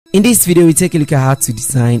In this video, we take a look at how to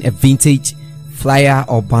design a vintage flyer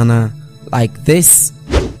or banner like this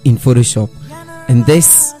in Photoshop, and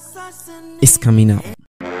this is coming up.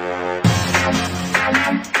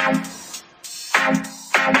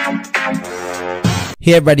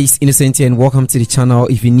 Hey everybody, it's Innocent here and welcome to the channel.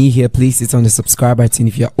 If you're new here, please hit on the subscribe button.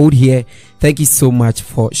 If you're old here, thank you so much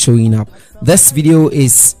for showing up. This video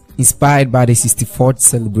is inspired by the 64th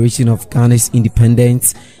celebration of Ghana's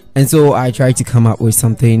independence, and so I tried to come up with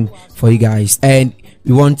something for you guys, and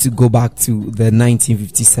we want to go back to the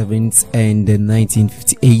 1957s and the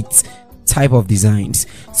 1958 type of designs.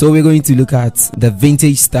 So we're going to look at the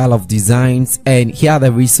vintage style of designs, and here are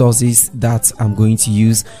the resources that I'm going to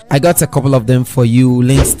use. I got a couple of them for you.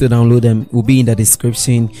 Links to download them will be in the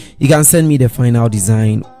description. You can send me the final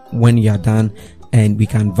design when you are done and we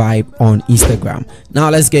can vibe on Instagram. Now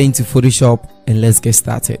let's get into Photoshop and let's get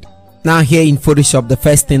started. Now here in Photoshop, the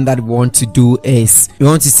first thing that we want to do is we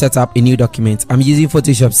want to set up a new document. I'm using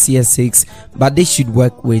Photoshop CS6, but this should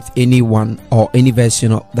work with any one or any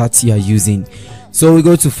version of that you are using. So we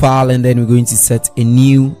go to file and then we're going to set a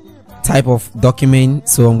new type of document.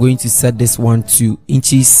 So I'm going to set this one to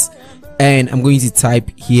inches, and I'm going to type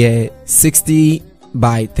here 60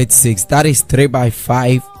 by 36. That is 3 by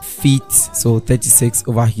 5 feet, so 36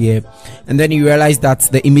 over here. And then you realize that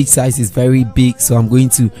the image size is very big, so I'm going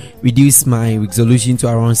to reduce my resolution to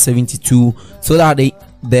around 72 so that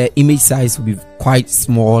the image size will be quite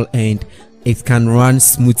small and it can run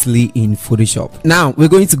smoothly in Photoshop. Now we're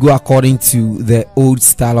going to go according to the old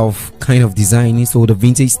style of kind of designing, so the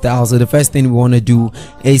vintage style. So the first thing we want to do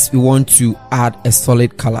is we want to add a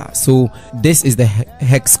solid color. So this is the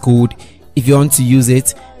hex code if you want to use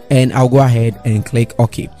it, and I'll go ahead and click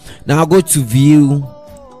OK. Now I'll go to view,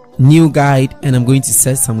 new guide, and I'm going to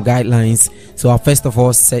set some guidelines. So I'll first of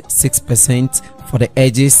all set 6% for the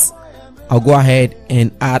edges. I'll go ahead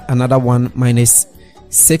and add another one, minus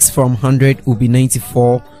 6 from 100 will be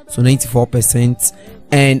 94, so 94%.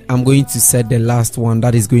 And I'm going to set the last one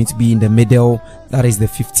that is going to be in the middle, that is the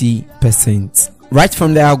 50%. Right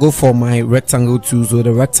from there, I'll go for my rectangle tool. So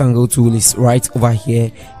the rectangle tool is right over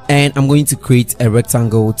here, and I'm going to create a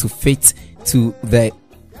rectangle to fit to the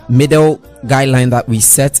middle guideline that we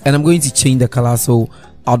set, and I'm going to change the color. So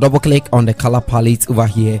I'll double click on the color palette over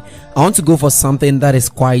here. I want to go for something that is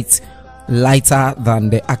quite lighter than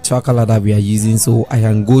the actual color that we are using, so I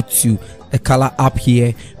can go to the color up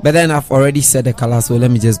here, but then I've already set the color, so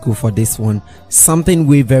let me just go for this one, something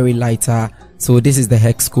way very lighter. So this is the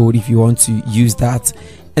hex code if you want to use that,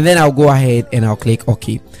 and then I'll go ahead and I'll click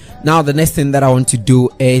OK. Now the next thing that I want to do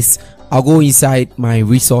is I'll go inside my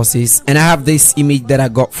resources, and I have this image that I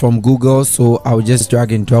got from Google, so I'll just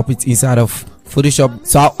drag and drop it inside of Photoshop.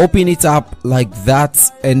 So I'll open it up like that,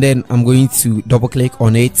 and then I'm going to double click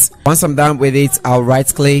on it. Once I'm done with it, I'll right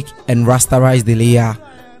click and rasterize the layer.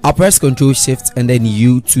 I'll press Ctrl Shift and then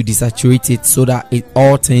U to desaturate it so that it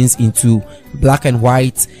all turns into black and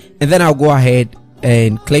white, and then I'll go ahead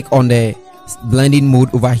and click on the blending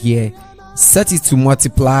mode over here, set it to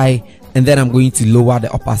multiply, and then I'm going to lower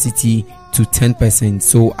the opacity to 10%.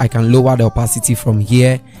 So I can lower the opacity from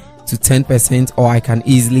here to 10%, or I can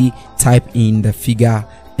easily type in the figure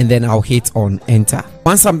and then I'll hit on enter.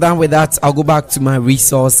 Once I'm done with that, I'll go back to my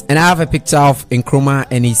resource, and I have a picture of Nkrumah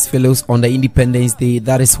and his fellows on the Independence Day.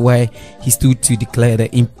 That is where he stood to declare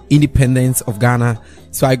the independence of Ghana.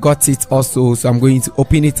 So I got it also, so I'm going to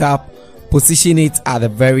open it up, position it at the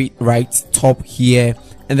very right top here,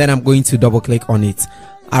 and then I'm going to double click on it.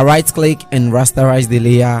 I right click and rasterize the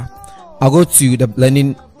layer. I'll go to the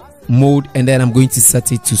blending mode, and then I'm going to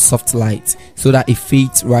set it to soft light so that it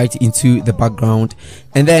fades right into the background,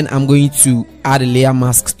 and then I'm going to add a layer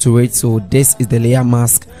mask to it. So this is the layer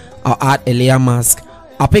mask. I'll add a layer mask.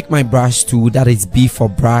 I'll pick my brush tool, that is B for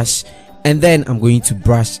brush, and then I'm going to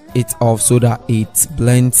brush it off so that it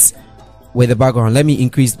blends with the background. Let me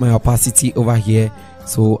increase my opacity over here,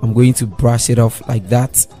 so I'm going to brush it off like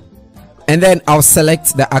that, and then I'll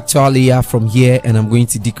select the actual layer from here, and I'm going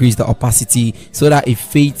to decrease the opacity so that it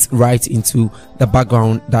fades right into the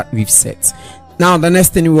background that we've set. Now the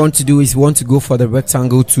next thing we want to do is we want to go for the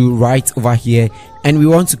rectangle tool right over here, and we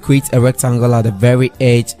want to create a rectangle at the very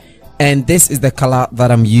edge, and this is the color that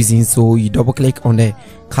I'm using. So you double click on the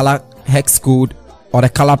color hex code or the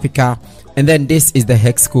color picker, and then this is the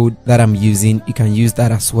hex code that I'm using. You can use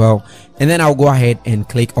that as well, and then I'll go ahead and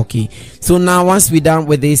click OK. So now once we're done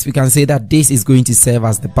with this, we can say that this is going to serve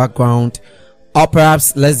as the background, or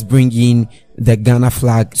perhaps let's bring in the Ghana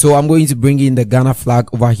flag. So I'm going to bring in the Ghana flag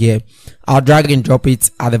over here. I'll drag and drop it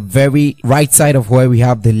at the very right side of where we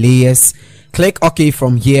have the layers. Click OK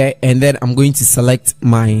from here, and then I'm going to select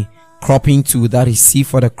my cropping tool, that is C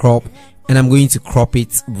for the crop, and I'm going to crop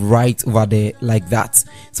it right over there like that.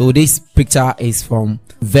 So this picture is from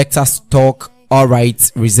Vector Stock, all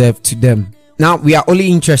rights reserved to them. Now we are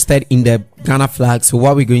only interested in the Ghana flag, so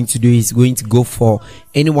what we're going to do is going to go for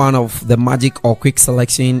any one of the magic or quick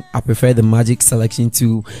selection. I prefer the magic selection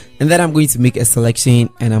tool, and then I'm going to make a selection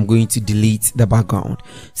and I'm going to delete the background.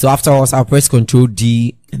 So afterwards I'll press Ctrl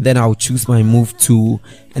D, and then I'll choose my move tool,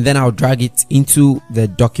 and then I'll drag it into the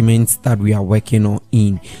document that we are working on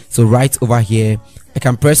in. So right over here I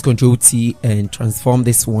can press Ctrl T and transform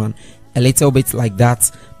this one a little bit like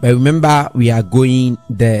that, but remember we are going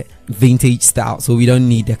the vintage style, so we don't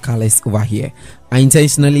need the colors over here. I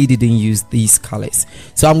intentionally didn't use these colors,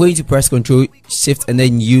 so I'm going to press Ctrl Shift and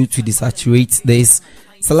then U to desaturate this,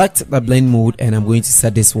 select the blend mode, and I'm going to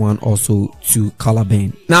set this one also to color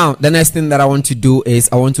blend. Now the next thing that I want to do is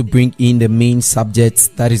I want to bring in the main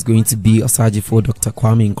subject that is going to be Osagyefo Dr.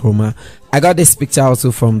 Kwame Nkrumah. I got this picture also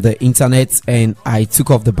from the internet and I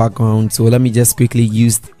took off the background, so let me just quickly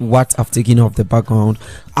use what I've taken off the background.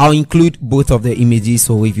 I'll include both of the images,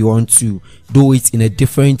 so if you want to do it in a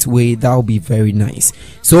different way, that will be very nice.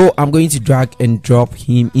 So I'm going to drag and drop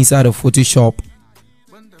him inside of Photoshop,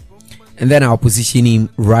 and then I'll position him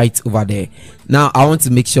right over there. Now I want to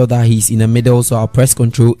make sure that he's in the middle, so I'll press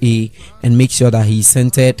Ctrl A and make sure that he's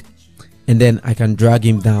centered, and then I can drag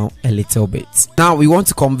him down a little bit. Now we want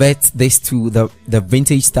to convert this to the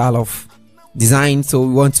vintage style of design, so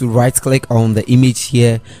we want to right click on the image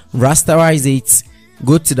here, rasterize it,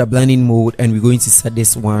 go to the blending mode, and we're going to set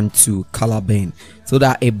this one to color blend so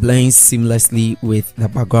that it blends seamlessly with the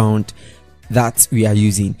background that we are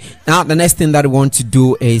using. Now the next thing that we want to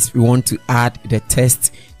do is we want to add the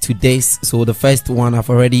text to this. So the first one, I've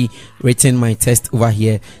already written my text over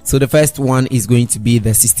here. So the first one is going to be the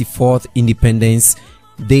 64th Independence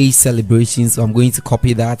Day celebration, so I'm going to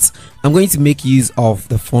copy that. I'm going to make use of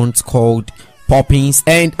the font called Poppins,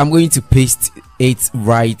 and I'm going to paste it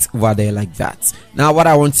right over there like that. Now what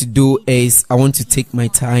I want to do is I want to take my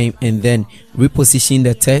time and then reposition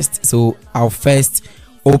the text. So I'll first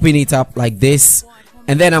open it up like this,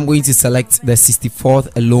 and then I'm going to select the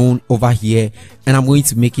 64th alone over here, and I'm going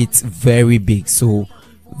to make it very big. So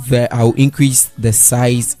I'll increase the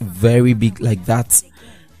size very big like that,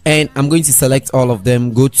 and I'm going to select all of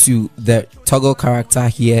them, go to the toggle character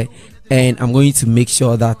here, and I'm going to make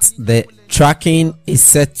sure that the tracking is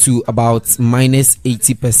set to about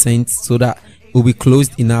 -80% so that it will be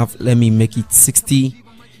closed enough. Let me make it 60,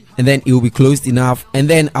 and then it will be closed enough, and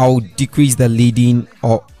then I'll decrease the leading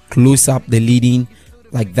or close up the leading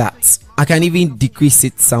like that. I can even decrease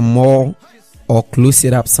it some more or close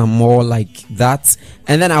it up some more like that,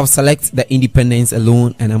 and then I'll select the Independence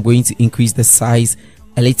alone, and I'm going to increase the size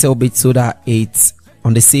a little bit so that it's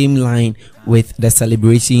on the same line with the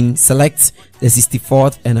celebration. Select the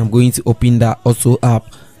 64th, and I'm going to open that also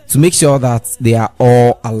up to make sure that they are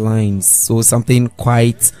all aligned, so something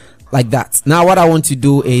quite like that. Now what I want to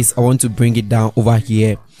do is I want to bring it down over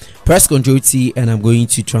here, press Ctrl T, and I'm going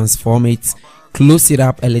to transform it, close it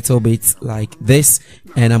up a little bit like this,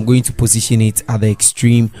 and I'm going to position it at the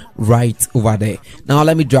extreme right over there. Now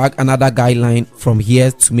let me drag another guideline from here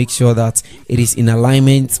to make sure that it is in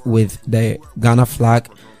alignment with the Ghana flag,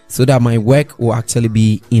 so that my work will actually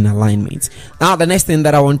be in alignment. Now the next thing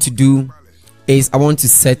that I want to do is I want to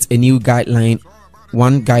set a new guideline,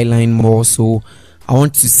 one guideline more. So I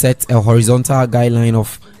want to set a horizontal guideline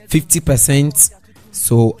of 50%,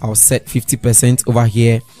 so I'll set 50% over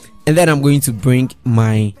here, and then I'm going to bring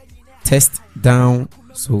my text down.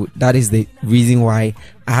 So that is the reason why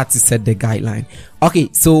I had to set the guideline. Okay,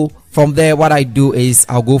 so from there what I do is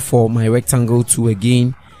I'll go for my rectangle tool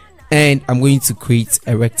again, and I'm going to create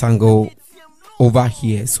a rectangle over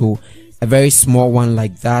here, so a very small one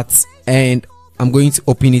like that, and I'm going to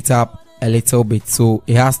open it up a little bit so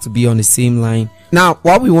it has to be on the same line. Now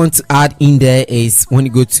what we want to add in there is when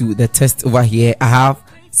you go to the text over here, I have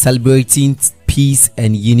celebrating peace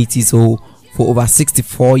and unity. So for over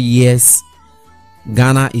 64 years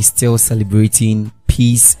Ghana is still celebrating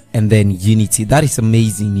peace and then unity. That is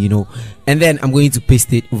amazing, you know. And then I'm going to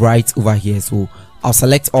paste it right over here. So I'll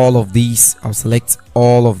select all of these, I'll select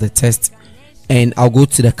all of the text, and I'll go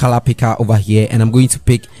to the color picker over here, and I'm going to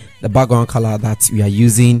pick the background color that we are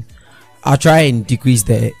using. I'll try and decrease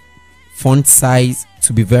the font size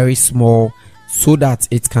to be very small so that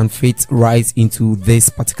it can fit right into this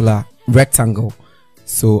particular rectangle.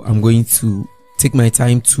 So I'm going to take my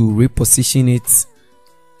time to reposition it,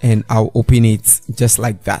 and I'll open it just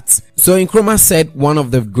like that. So Nkrumah said one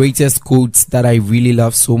of the greatest quotes that I really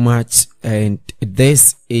love so much, and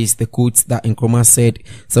this is the quote that Nkrumah said,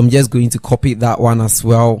 so I'm just going to copy that one as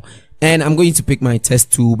well, and I'm going to pick my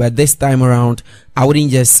text tool, but this time around I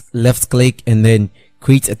wouldn't just left click and then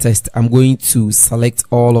create a text. I'm going to select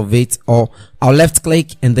all of it, or I'll left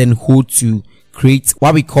click and then hold to create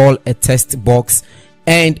what we call a text box,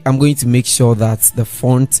 and I'm going to make sure that the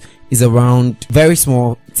font is around very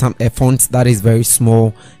small, a font that is very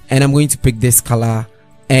small, and I'm going to pick this color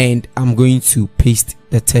and I'm going to paste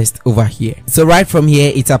the text over here. So right from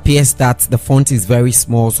here it appears that the font is very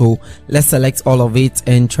small, so let's select all of it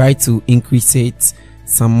and try to increase it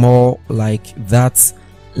some more, like that.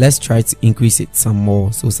 Let's try to increase it some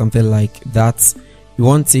more, so something like that. We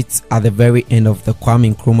want it at the very end of the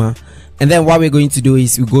Kwame Nkrumah. And then what we're going to do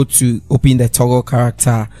is we go to open the toggle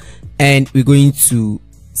character, and we're going to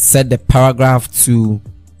set the paragraph to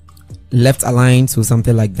left align, so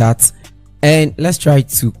something like that. And let's try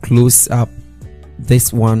to close up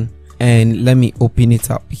this one, and let me open it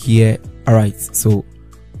up here. All right, so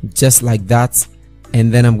just like that,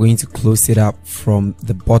 and then I'm going to close it up from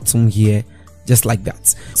the bottom here, just like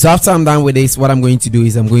that. So after I'm done with this, what I'm going to do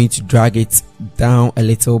is I'm going to drag it down a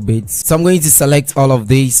little bit. So I'm going to select all of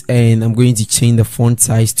these, and I'm going to change the font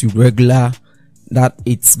size to regular, that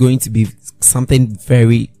it's going to be something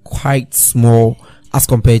quite small as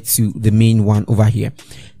compared to the main one over here.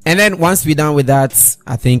 And then once we're done with that,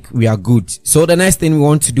 I think we are good. So the next thing we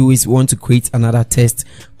want to do is we want to create another text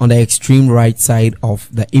on the extreme right side of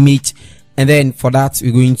the image. And then for that,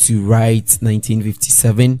 we're going to write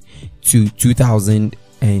 1957 to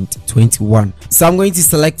 2021. So I'm going to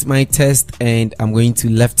select my text, and I'm going to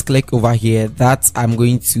left click over here. That I'm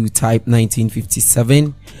going to type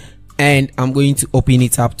 1957, and I'm going to open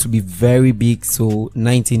it up to be very big. So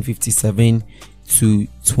 1957 to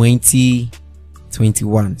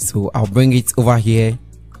 2021. So I'll bring it over here,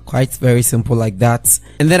 quite very simple like that.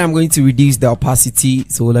 And then I'm going to reduce the opacity,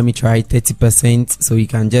 so let me try 30%. So you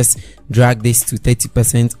can just drag this to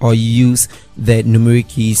 30%, or use the numeric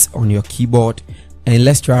keys on your keyboard. And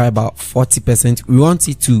let's try about 40%. We want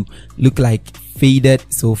it to look like faded,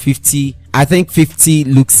 so 50. I think 50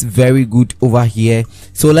 looks very good over here.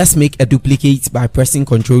 So let's make a duplicate by pressing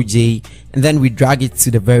Ctrl J, and then we drag it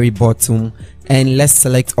to the very bottom, and let's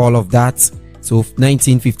select all of that. So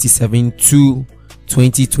 1957 to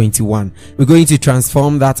 2021. We're going to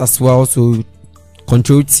transform that as well, so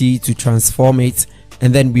Ctrl T to transform it,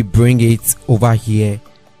 and then we bring it over here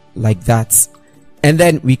like that. And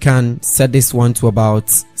then we can set this one to about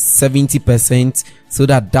 70%, so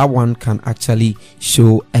that that one can actually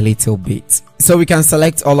show a little bit. So we can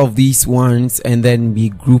select all of these ones, and then we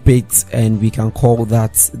group it, and we can call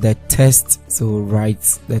that the test. So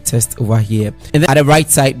write the test over here, and then at the right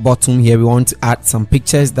side bottom here we want to add some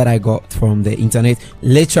pictures that I got from the internet,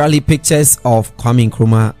 literally pictures of Kwame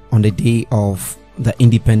Nkrumah on the day of the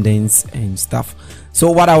independence and stuff.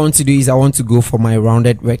 So what I want to do is I want to go for my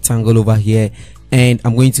rounded rectangle over here, and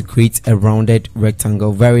I'm going to create a rounded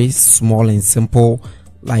rectangle, very small and simple,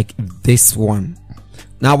 like this one.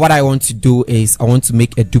 Now what I want to do is I want to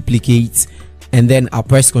make a duplicate, and then I'll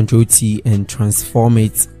press Ctrl T and transform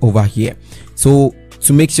it over here. So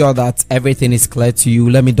to make sure that everything is clear to you,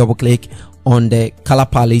 let me double click on the color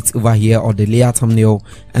palette over here, or the layer thumbnail,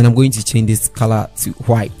 and I'm going to change this color to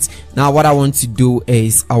white. Now what I want to do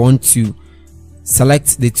is I want to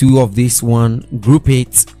select the two of this one, group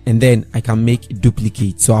it, and then I can make a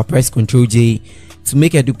duplicate. So I'll press Ctrl J to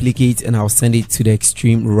make a duplicate, and I'll send it to the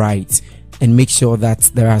extreme right, and make sure that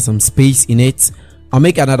there are some space in it. I'll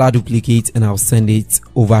make another duplicate, and I'll send it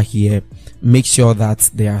over here, make sure that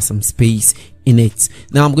there are some space in it.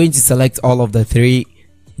 Now I'm going to select all of the three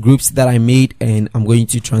groups that I made, and I'm going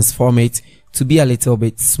to transform it to be a little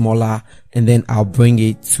bit smaller, and then I'll bring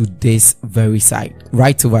it to this very side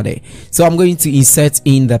right over there. So I'm going to insert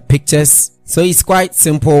in the pictures. So it's quite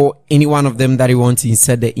simple. Any one of them that you want to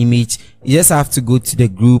insert the image, you just have to go to the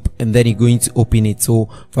group, and then you're going to open it. So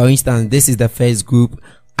for instance, this is the first group.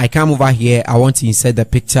 I come over here, I want to insert the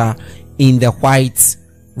picture in the white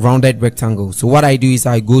rounded rectangle. So what I do is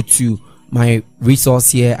I go to my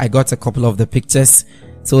resource here. I got a couple of the pictures.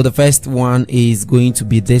 So the first one is going to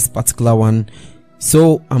be this particular one.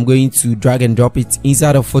 So I'm going to drag and drop it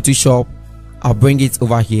inside of Photoshop. I'll bring it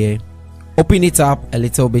over here, open it up a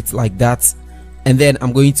little bit like that, and then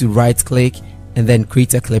I'm going to right click and then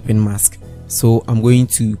create a clipping mask. So I'm going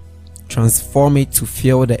to transform it to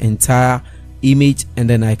fill the entire image, and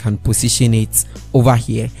then I can position it over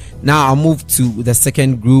here. Now I'll move to the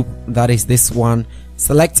second group, that is this one.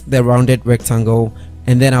 Select the rounded rectangle,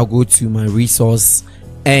 and then I'll go to my resource,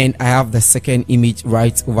 and I have the second image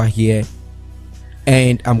right over here,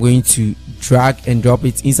 and I'm going to drag and drop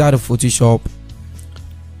it inside of Photoshop,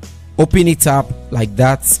 open it up like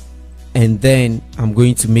that, and then I'm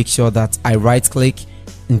going to make sure that I right click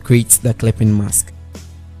and create the clipping mask.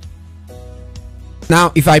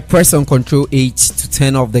 Now if I press on Ctrl H to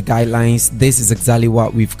turn off the guidelines, this is exactly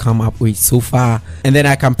what we've come up with so far, and then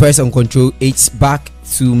I can press on Ctrl H back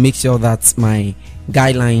to make sure that my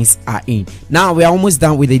guidelines are in. Now we are almost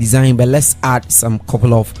done with the design, but let's add some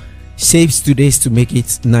couple of shapes to this to make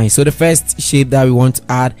it nice. So the first shape that we want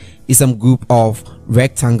to add is some group of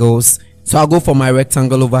rectangles. So I'll go for my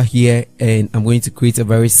rectangle over here, and I'm going to create a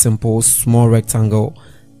very simple small rectangle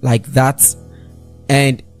like that,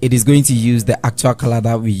 and it is going to use the actual color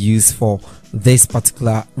that we use for this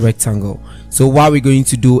particular rectangle. So what we're going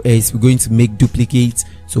to do is we're going to make duplicate.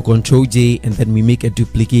 So Ctrl J, and then we make a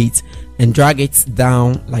duplicate and drag it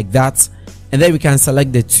down like that, and then we can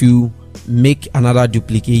select the two, make another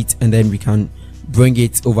duplicate, and then we can bring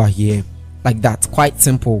it over here like that. Quite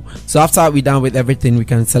simple. So after we're done with everything, we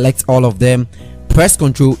can select all of them, press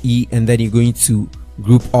Ctrl E, and then you're going to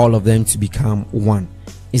group all of them to become one.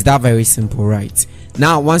 Is that very simple, right?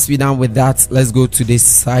 Now once we're done with that, let's go to this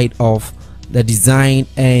side of the design,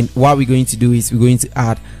 and what we're going to do is we're going to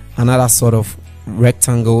add another sort of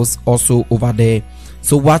rectangles also over there.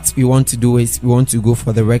 So what we want to do is we want to go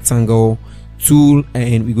for the rectangle tool,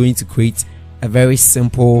 and we're going to create a very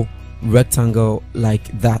simple rectangle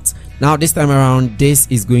like that. Now this time around, this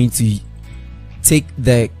is going to take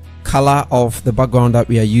the color of the background that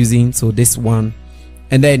we are using, so this one,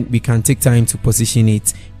 and then we can take time to position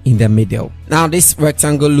it in the middle. Now this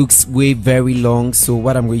rectangle looks way very long, so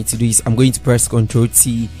what I'm going to do is I'm going to press Ctrl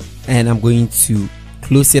T, and I'm going to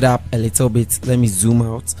close it up a little bit. Let me zoom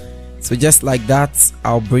out. So just like that,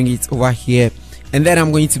 I'll bring it over here, and then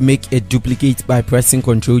I'm going to make a duplicate by pressing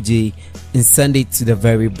Ctrl J and send it to the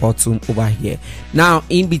very bottom over here. Now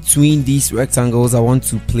in between these rectangles, I want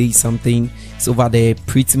to place something. It's over there,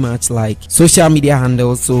 pretty much like social media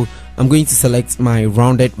handles. So I'm going to select my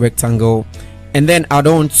rounded rectangle, and then I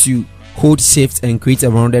don't want to hold shift and create a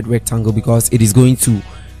rounded rectangle because it is going to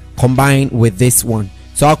combine with this one.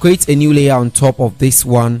 So I'll create a new layer on top of this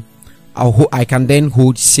one. I can then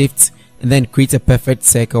hold shift and then create a perfect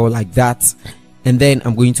circle like that, and then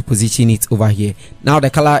I'm going to position it over here. Now the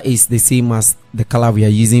color is the same as the color we are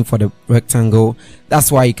using for the rectangle.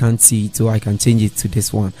 That's why you can't see it, so I can change it to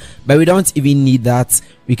this one, but we don't even need that.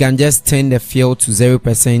 We can just turn the fill to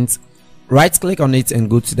 0%, right click on it and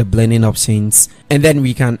go to the blending options, and then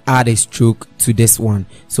we can add a stroke to this one.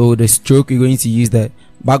 So the stroke, you're going to use the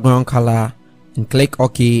background color and click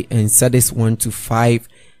OK and set this one to 5.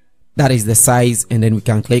 That is the size, and then we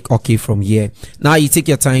can click OK from here. Now you take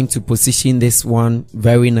your time to position this one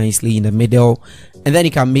very nicely in the middle, and then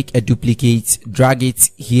you can make a duplicate, drag it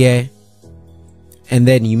here, and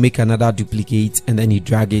then you make another duplicate, and then you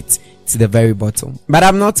drag it to the very bottom. But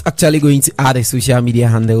I'm not actually going to add a social media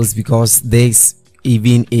handles because this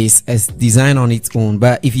even is a design on its own,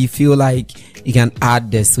 but if you feel like, you can add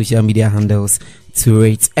the social media handles to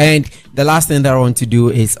it. And the last thing that I want to do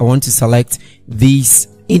is I want to select these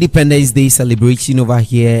Independence Day celebration over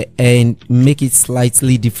here and make it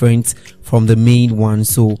slightly different from the main one.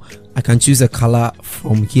 So I can choose a color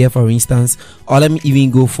from here, for instance, or let me even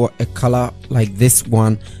go for a color like this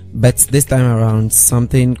one, but this time around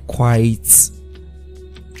something quite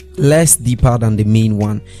less deeper than the main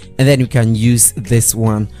one, and then you can use this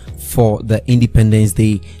one for the Independence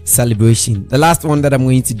Day celebration. The last one that I'm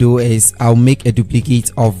going to do is I'll make a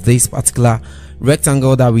duplicate of this particular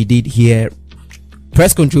rectangle that we did here.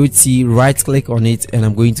 Press Ctrl T, right click on it, and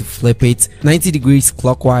I'm going to flip it 90 degrees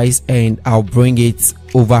clockwise, and I'll bring it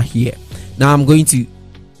over here. Now I'm going to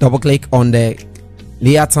double click on the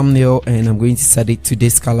layer thumbnail, and I'm going to set it to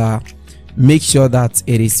this color. Make sure that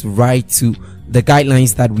it is right to the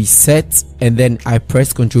guidelines that we set, and then I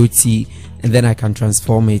press Ctrl T, and then I can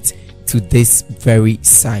transform it to this very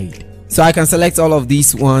side. So I can select all of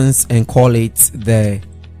these ones and call it the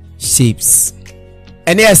shapes.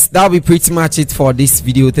 And yes, that'll be pretty much it for this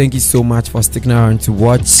video. Thank you so much for sticking around to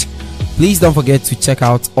watch. Please don't forget to check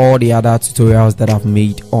out all the other tutorials that I've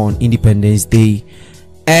made on Independence Day,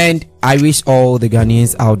 and I wish all the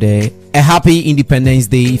Ghanaians out there a happy Independence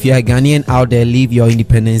Day. If you're a Ghanaian out there, leave your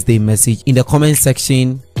Independence Day message in the comment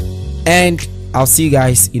section, and I'll see you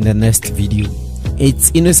guys in the next video.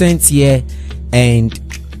 It's Innocent here, and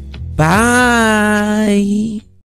bye.